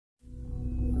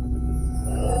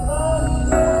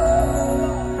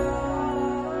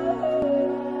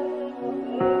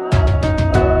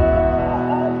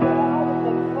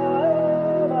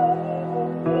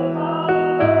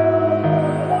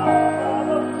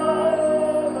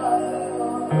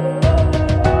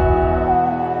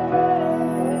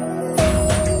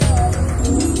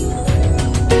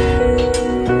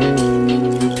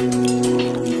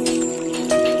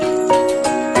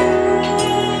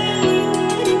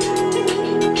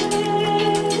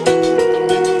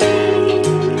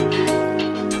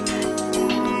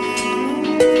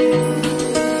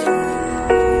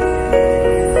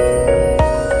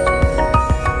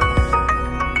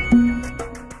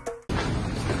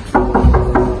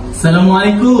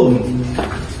Assalamualaikum.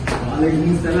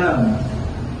 Waalaikumsalam.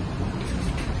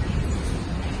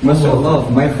 Masya Allah,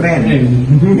 my friend.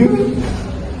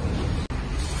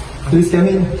 Please come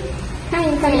in.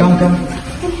 Come.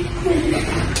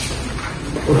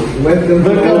 Welcome.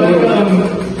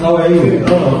 How are you?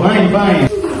 Oh, fine.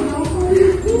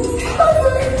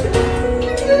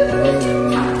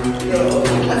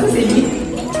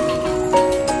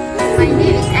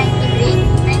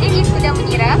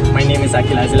 My name is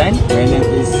Akil Azlan. My name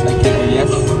is Akil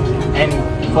Elias. And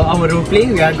for our role play,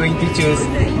 we are going to choose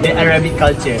the Arabic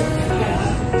culture.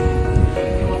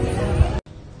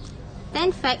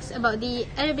 10 facts about the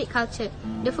Arabic culture.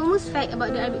 The foremost fact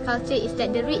about the Arabic culture is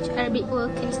that the rich Arabic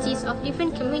world consists of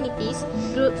different communities,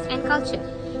 groups and culture.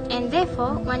 And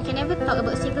therefore, one can never talk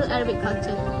about single Arabic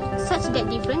culture, such that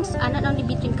differences are not only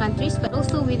between countries but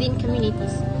also within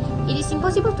communities. It is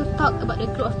impossible to talk about a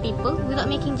group of people without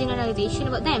making generalization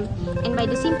about them, and by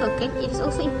the same token, it is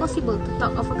also impossible to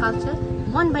talk of a culture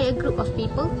born by a group of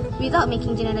people without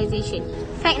making generalization.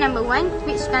 Fact number 1,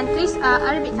 which countries are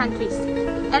Arabic countries?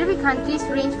 Arabic countries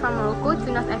range from Morocco to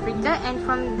North Africa and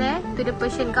from there to the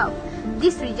Persian Gulf.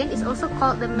 This region is also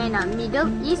called the MENA, Middle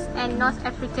East and North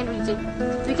African region.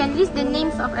 We can list the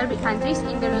names of Arabic countries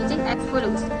in the region as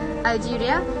follows: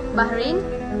 Algeria, Bahrain,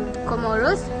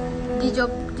 Comoros,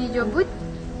 Djibouti,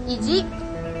 Egypt,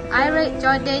 Iraq,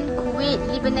 Jordan, Kuwait,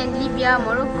 Lebanon, Libya,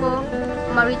 Morocco,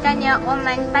 Mauritania,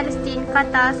 Oman, Palestine,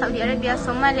 Qatar, Saudi Arabia,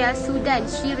 Somalia, Sudan,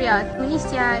 Syria,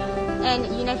 Tunisia, and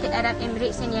United Arab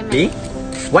Emirates and Yemen. Okay.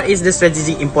 What is the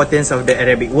strategic importance of the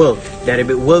Arabic world? The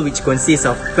Arabic world, which consists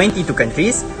of 22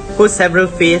 countries, hosts several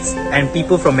faiths and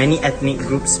people from many ethnic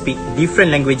groups speak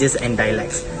different languages and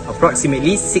dialects.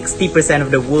 Approximately 60%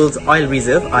 of the world's oil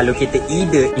reserve are located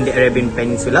either in the Arabian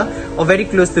Peninsula or very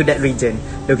close to that region.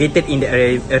 Located in the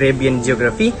Arabian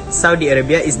geography, Saudi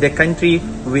Arabia is the country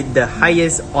with the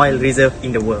highest oil reserve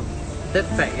in the world. Third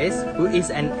fact is, who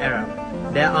is an Arab?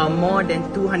 There are more than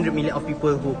 200 million of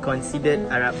people who considered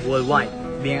Arab worldwide.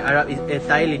 Being Arab is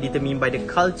entirely determined by the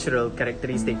cultural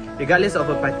characteristic, regardless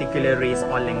of a particular race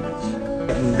or language.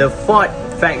 The fourth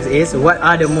fact is, what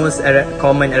are the most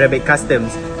common Arabic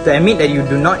customs? To admit that you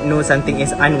do not know something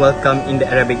is unwelcome in the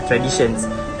Arabic traditions.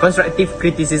 Constructive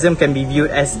criticism can be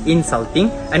viewed as insulting,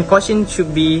 and caution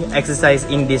should be exercised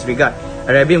in this regard.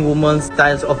 Arabian women's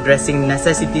styles of dressing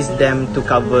necessitates them to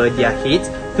cover their heads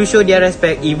to show their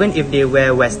respect even if they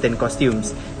wear Western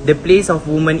costumes. The place of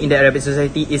women in the Arabic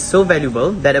society is so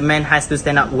valuable that a man has to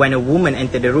stand up when a woman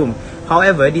enters the room.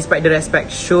 However, despite the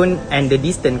respect shown and the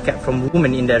distance kept from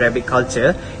women in the Arabic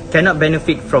culture, cannot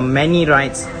benefit from many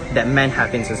rights that men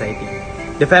have in society.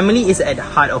 The family is at the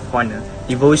heart of honor,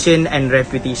 devotion and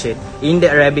reputation. In the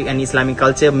Arabic and Islamic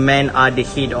culture, men are the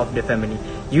head of the family.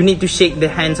 You need to shake the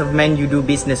hands of men you do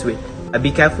business with.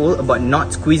 Be careful about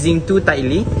not squeezing too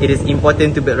tightly. It is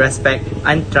important to build respect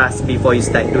and trust before you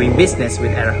start doing business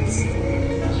with Arabs.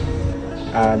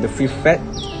 The fifth fact,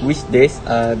 which days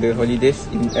are the holidays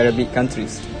in Arabic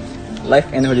countries? Life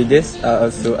and holidays are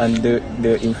also under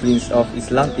the influence of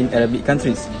Islam in Arabic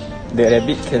countries. The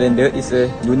Arabic calendar is a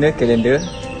lunar calendar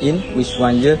in which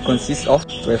 1 year consists of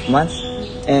 12 months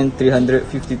and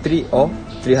 353 or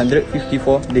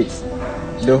 354 days.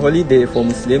 The holiday for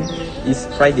Muslims is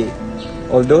Friday.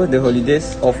 Although the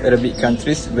holidays of Arabic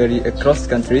countries vary across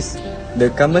countries,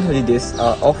 the common holidays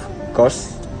are of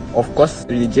course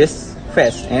religious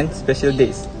fasts and special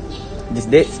days.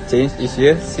 These dates change each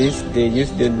year since they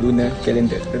use the lunar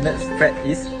calendar. The next fact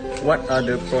is, what are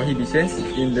the prohibitions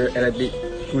in the Arabic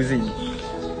cuisine?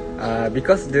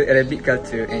 Because the Arabic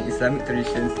culture and Islamic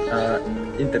traditions are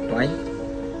intertwined,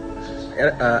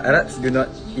 Arabs do not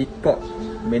eat pork,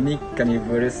 many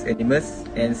carnivorous animals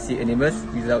and sea animals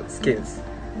without scales.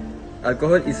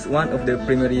 Alcohol is one of the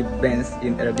primary bans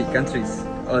in Arabic countries.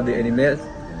 All the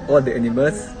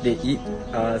animals they eat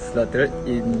are slaughtered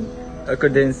in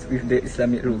accordance with the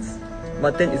Islamic rules.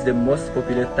 Mutton is the most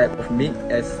popular type of meat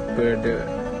as per the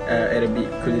Arabic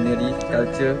culinary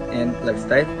culture and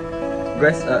lifestyle.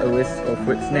 Guests are always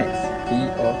offered snacks, tea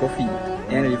or coffee,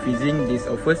 and refusing these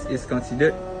offers is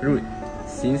considered rude,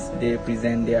 since they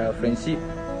present their friendship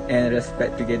and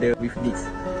respect together with this.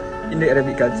 In the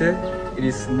Arabic culture, it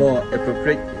is more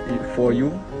appropriate for you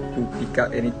to pick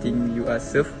up anything you are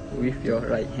served with your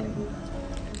right hand.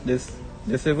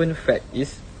 The seventh fact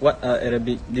is, what are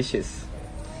Arabic dishes?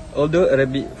 Although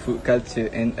Arabic food culture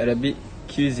and Arabic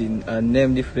cuisine are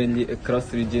named differently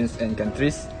across regions and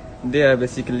countries, they are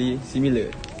basically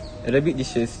similar. Arabic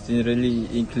dishes generally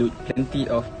include plenty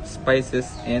of spices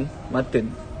and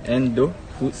mutton, and though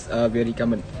foods are very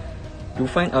common. To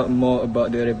find out more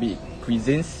about the Arabic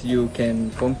cuisines, you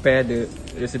can compare the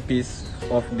recipes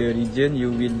of the region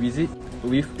you will visit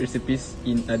with recipes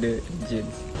in other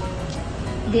regions.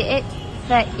 The eighth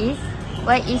fact is,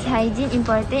 why is hygiene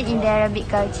important in the Arabic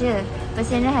culture?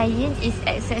 Personal hygiene is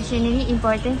exceptionally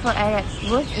important for Arabs,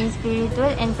 both in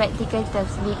spiritual and practical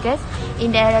terms, because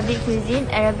in the Arabic cuisine,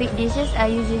 Arabic dishes are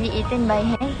usually eaten by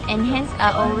hand, and hands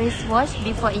are always washed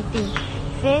before eating.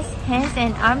 Face, hands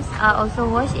and arms are also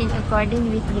washed in accordance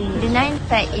with belief. The ninth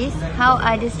fact is, how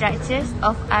are the structures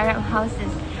of Arab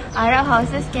houses? Arab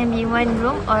houses can be one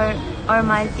room or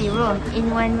multi-room. In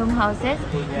one-room houses,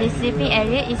 the sleeping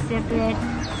area is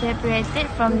separated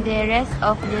from the rest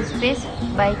of the space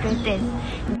by curtains.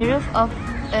 The roof of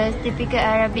a typical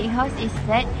Arabic house is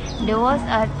flat. The walls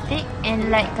are thick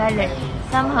and light colored.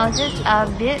 Some houses are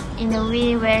built in a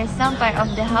way where some part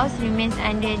of the house remains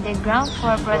under the ground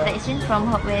for protection from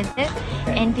hot weather,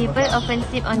 and people often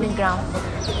sleep on the ground.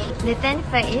 The 10th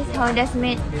fact is, how does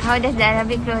the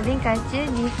Arabic clothing culture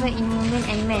differ in women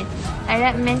and men?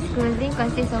 Arab men's clothing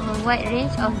consists of a wide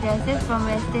range of dresses, from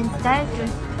western style to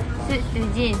suits to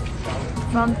jeans,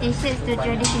 from t-shirts to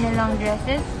traditional long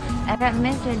dresses. Arab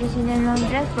men's traditional long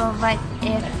dress provides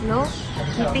airflow,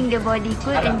 keeping the body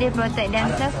cool, and they protect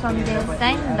themselves from the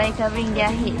sun by covering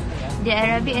their heads. The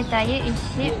Arabic attire is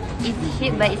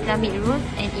shaped by Islamic rules,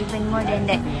 and even more than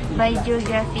that, by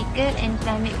geographical and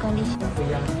climate conditions.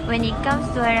 When it comes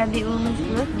to Arabic women's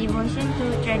clothes, devotion to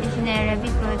traditional Arabic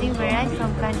clothing varies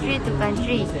from country to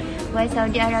country. While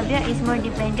Saudi Arabia is more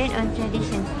dependent on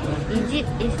traditions, Egypt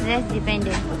is less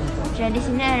dependent.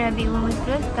 Traditional Arabic women's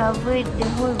clothes cover the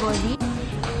whole body.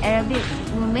 Arabic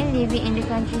women living in the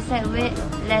countryside wear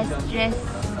less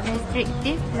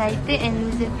restrictive, lighter and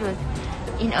looser clothes.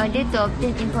 In order to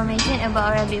obtain information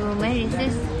about Arabic women,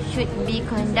 research should be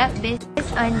conducted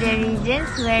based on the regions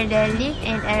where they live,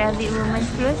 and Arabic women's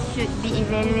clothes should be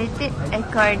evaluated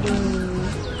accordingly.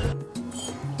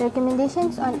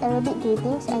 Recommendations on Arabic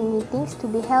greetings and meetings to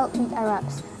be held with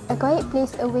Arabs. A quiet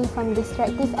place away from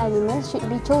distractive elements should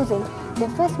be chosen. The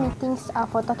first meetings are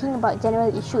for talking about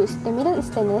general issues. The Middle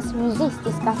Easterners resist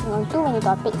discussing on too many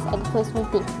topics at the first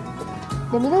meeting.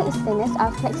 The Middle Easterners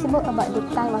are flexible about the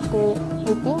time of the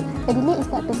meeting. A delay is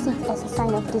not perceived as a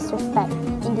sign of disrespect.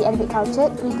 In the Arabic culture,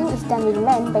 greeting is done with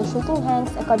men by shaking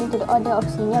hands according to the order of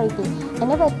seniority, and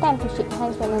never attempt to shake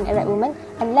hands with an Arab woman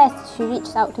unless she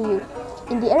reaches out to you.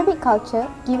 In the Arabic culture,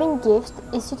 giving gifts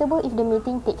is suitable if the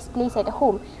meeting takes place at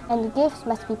home, and the gifts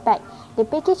must be packed. The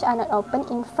package are not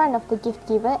opened in front of the gift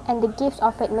giver, and the gifts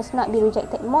offered must not be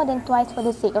rejected more than twice for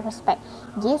the sake of respect.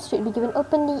 Gifts should be given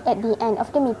openly at the end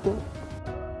of the meeting.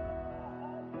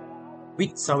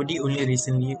 With Saudi only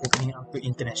recently opening up to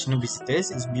international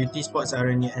visitors, its beauty spots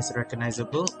aren't yet as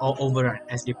recognizable or overrun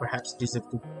as they perhaps deserve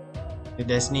to be. The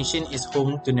destination is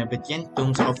home to Nabatean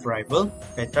tombs of rival,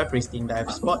 Petra pristine dive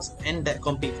spots, and that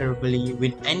compete favorably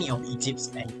with any of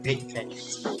Egypt's and Great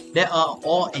Canyons. They are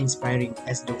awe-inspiring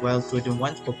as the well-trodden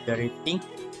ones populating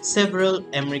several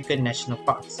American national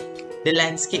parks. The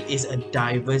landscape is as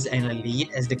diverse and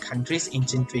elite as the country's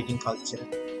ancient trading culture,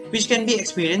 which can be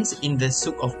experienced in the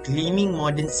souk of gleaming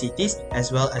modern cities,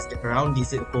 as well as the brown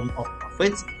desert home of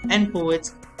prophets and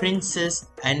poets, princes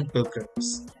and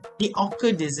pilgrims. The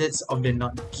ochre deserts of the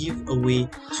north give way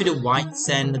to the white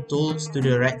sand atolls to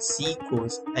the Red Sea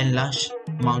coast and lush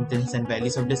mountains and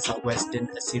valleys of the southwestern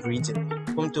Asir region,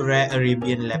 home to rare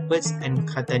Arabian leopards and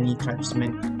Khatani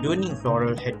tribesmen donning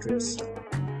floral headdress.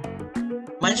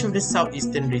 Much of the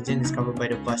southeastern region is covered by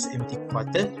the vast empty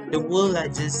quarter, the world's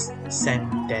largest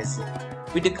sand desert.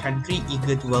 With the country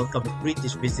eager to welcome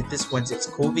British visitors once it's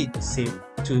COVID safe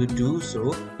to do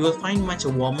so, you will find much a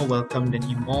warmer welcome than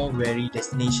in more wary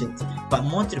destinations. But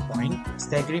more to the point,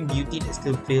 staggering beauty that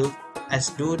still feels as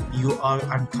though you are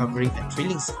uncovering a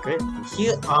thrilling secret.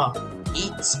 Here are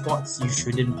 8 spots you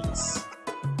shouldn't miss.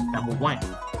 Number 1.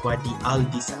 Wadi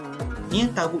Al-Disa. Near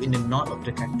Tabu in the north of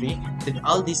the country, the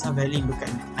Al-Disa Valley look at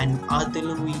an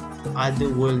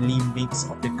otherworldly mix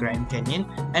of the Grand Canyon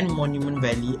and Monument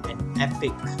Valley, an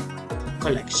epic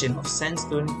collection of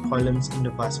sandstone columns in the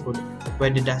vast forest, where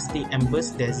the dusty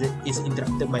Embers Desert is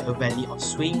interrupted by a valley of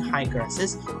swaying high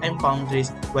grasses and palm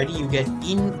trees. Whether you get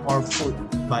in or foot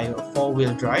by a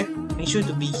 4-wheel drive, make sure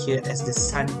to be here as the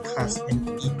sun casts an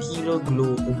ethereal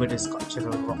glow over the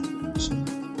sculptural rock formation.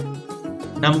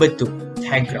 Number 2.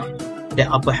 Tehran. There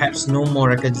are perhaps no more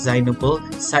recognizable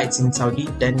sights in Saudi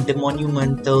than the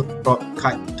monumental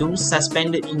rock-cut tombs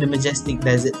suspended in the majestic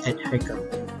desert at Hagar.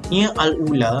 Near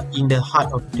Al-Ula, in the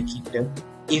heart of the kingdom,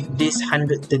 if these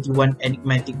 131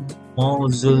 enigmatic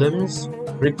mausoleums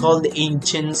recall the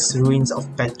ancient ruins of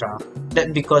Petra,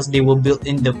 that because they were built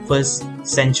in the 1st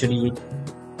century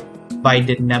by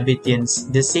the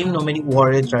Nabateans, the same nomadic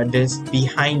warrior brothers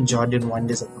behind Jordan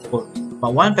wonders of the world.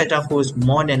 But while Petra hosts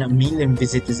more than 1 million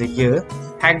visitors a year,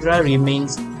 Hagra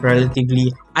remains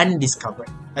relatively undiscovered,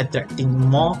 attracting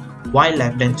more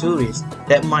wildlife than tourists.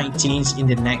 That might change in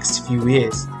the next few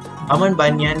years. Aman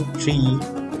Banyan Tree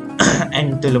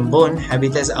and Tulambon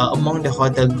habitats are among the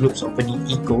hotel groups opening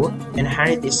eco and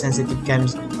heritage-sensitive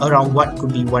camps around what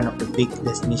could be one of the big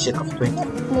destinations of 20.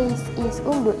 The place is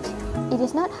Umbut. It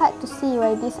is not hard to see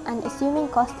why this unassuming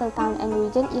coastal town and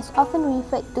region is often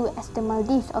referred to as the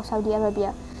Maldives of Saudi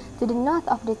Arabia. To the north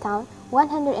of the town,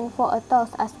 104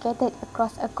 atolls are scattered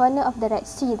across a corner of the Red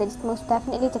Sea that is most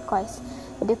definitely turquoise.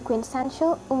 The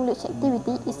quintessential Umluch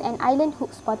activity is an island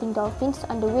hook spotting dolphins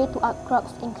on the way to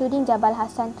outcrops including Jabal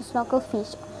Hassan to snorkel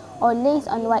fish or laze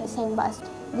on white sandbars.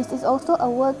 This is also a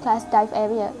world-class dive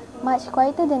area, much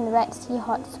quieter than Red Sea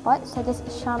hotspots such as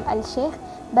Sharm el-Sheikh,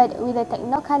 but with a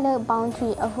technicolor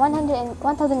boundary of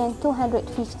 1,200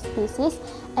 fish species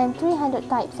and 300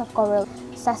 types of coral.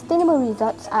 Sustainable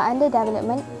resorts are under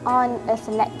development on a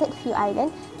selected few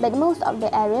islands, but most of the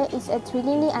area is a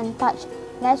thrillingly untouched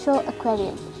natural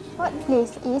aquarium. Fourth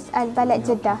place is Al-Balad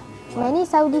Jeddah. Many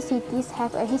Saudi cities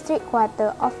have a historic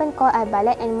quarter, often called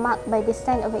Al-Balad and marked by the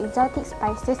scent of exotic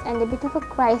spices and the beautiful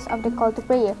cries of the call to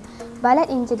prayer. Balad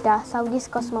in Jeddah, Saudi's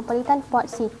cosmopolitan port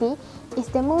city, is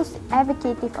the most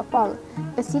evocative of all.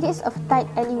 A series of tight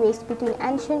alleyways between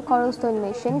ancient coral stone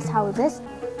mansions houses,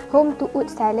 home to oud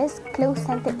cellars,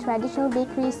 clove-scented traditional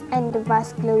bakeries, and the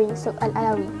vast glowing Souk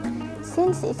Al-Alawi.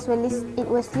 Since it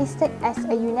was listed as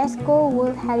a UNESCO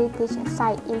World Heritage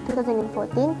Site in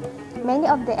 2014, many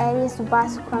of the area's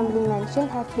vast crumbling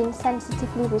mansions have been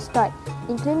sensitively restored,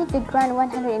 including the grand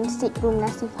 106-room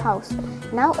Nasif House,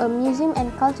 now a museum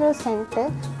and cultural centre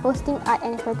hosting art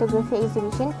and photography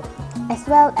exhibition, as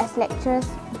well as lectures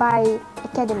by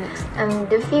academics.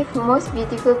 The fifth most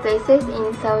beautiful places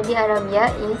in Saudi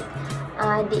Arabia is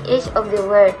the Edge of the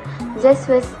World. Just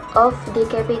west of the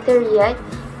capital Riyadh,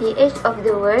 the Edge of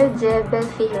the World, Jebel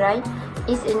Fihran,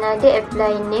 is another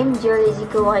aptly named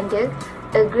geological wonder,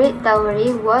 a great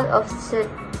towering wall of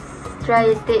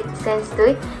striated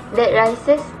sandstone that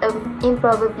rises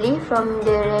improbably from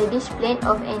the reddish plain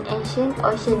of an ancient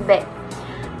ocean bed.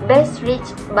 Best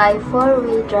reached by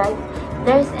four-wheel drive,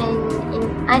 there's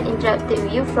an uninterrupted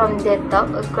view from the top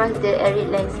across the arid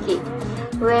landscape,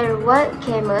 where wild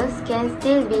camels can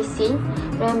still be seen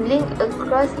rambling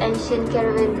across ancient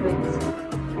caravan routes.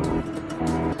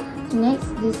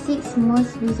 Next, the sixth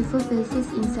most beautiful places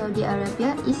in Saudi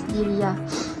Arabia is Diriyah.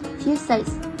 Few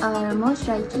sites are more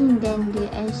striking than the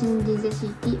ancient desert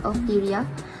city of Diriyah,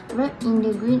 wrapped in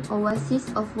the green oasis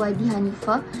of Wadi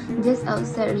Hanifa just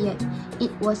outside Riyadh.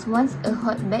 It was once a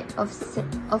hotbed of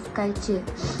culture,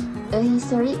 a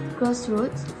historic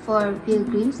crossroads for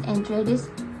pilgrims and traders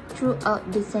throughout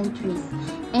the centuries,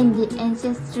 and the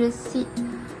ancestral seat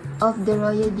of the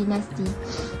royal dynasty.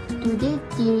 Today,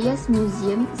 Diriyah's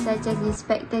museum, such as the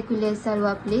spectacular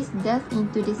Salwa Place, delve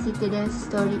into the citadel's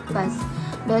historic past,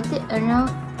 dotted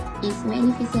around its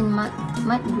magnificent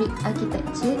mud brick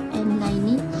architecture and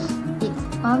lining its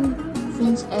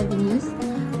palm-fringed avenues,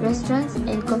 restaurants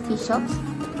and coffee shops.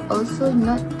 Also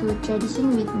note to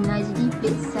tradition with Najdi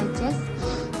plates such as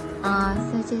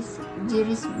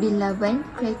Jiris bil Laban,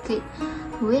 crackled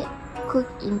wheat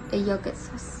cooked in a yogurt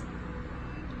sauce.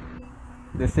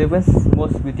 The seventh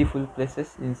most beautiful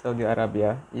places in Saudi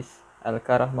Arabia is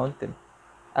Al-Karah Mountain,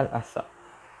 Al-Aqsa.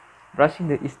 Brushing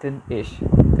the eastern edge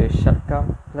of the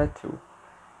Shakam Plateau,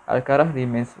 Al-Karah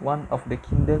remains one of the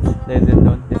kingdom's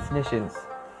lesser-known destinations,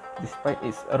 despite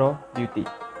its raw beauty.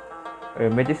 A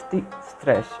majestic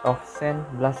stretch of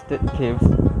sand-blasted caves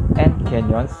and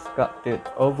canyons sculpted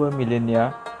over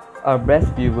millennia are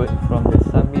best viewed from the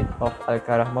summit of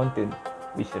Al-Karah Mountain,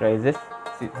 which rises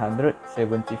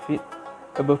 670 feet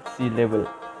above sea level.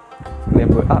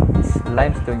 Clamber up its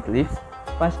limestone cliffs,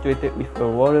 punctuated with a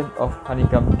warren of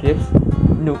honeycomb caves,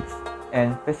 nooks,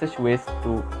 and passageways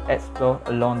to explore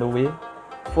along the way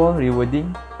for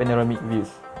rewarding panoramic views.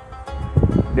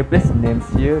 The place names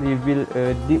here reveal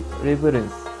a deep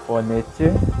reverence for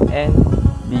nature and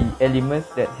the elements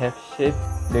that have shaped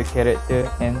the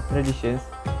character and traditions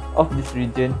of this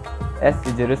region as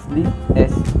rigorously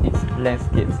as its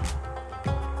landscapes.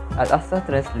 Al-Aqsa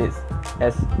translates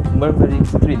as murmuring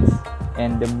streams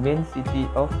and the main city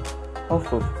of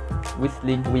Hufuf,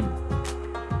 whistling wind.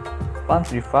 Palm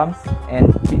tree farms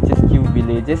and picturesque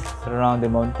villages surround the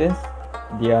mountains,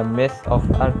 their maze of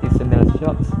artisanal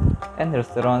shops and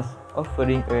restaurants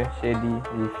offering a shady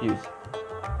refuge.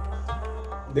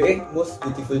 The eighth most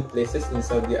beautiful places in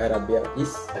Saudi Arabia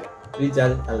is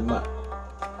Rijal Al-Ma.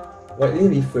 widely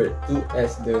referred to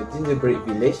as the Gingerbread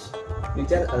Village,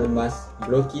 Rijal Almas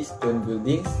blocky stone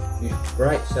buildings with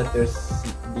bright shutters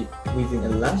sit deep within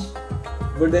a lush,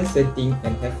 verdant setting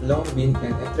and have long been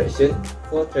an attraction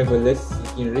for travelers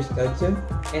seeking rich culture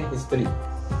and history.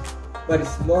 But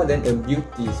it's more than a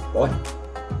beauty spot.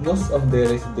 Most of the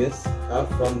residents are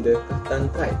from the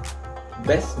Katan tribe,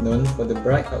 best known for the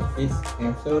bright outfits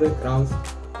and floral crowns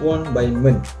worn by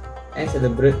men, and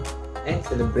celebrate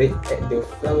at the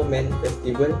Flower Man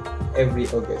Festival every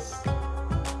August.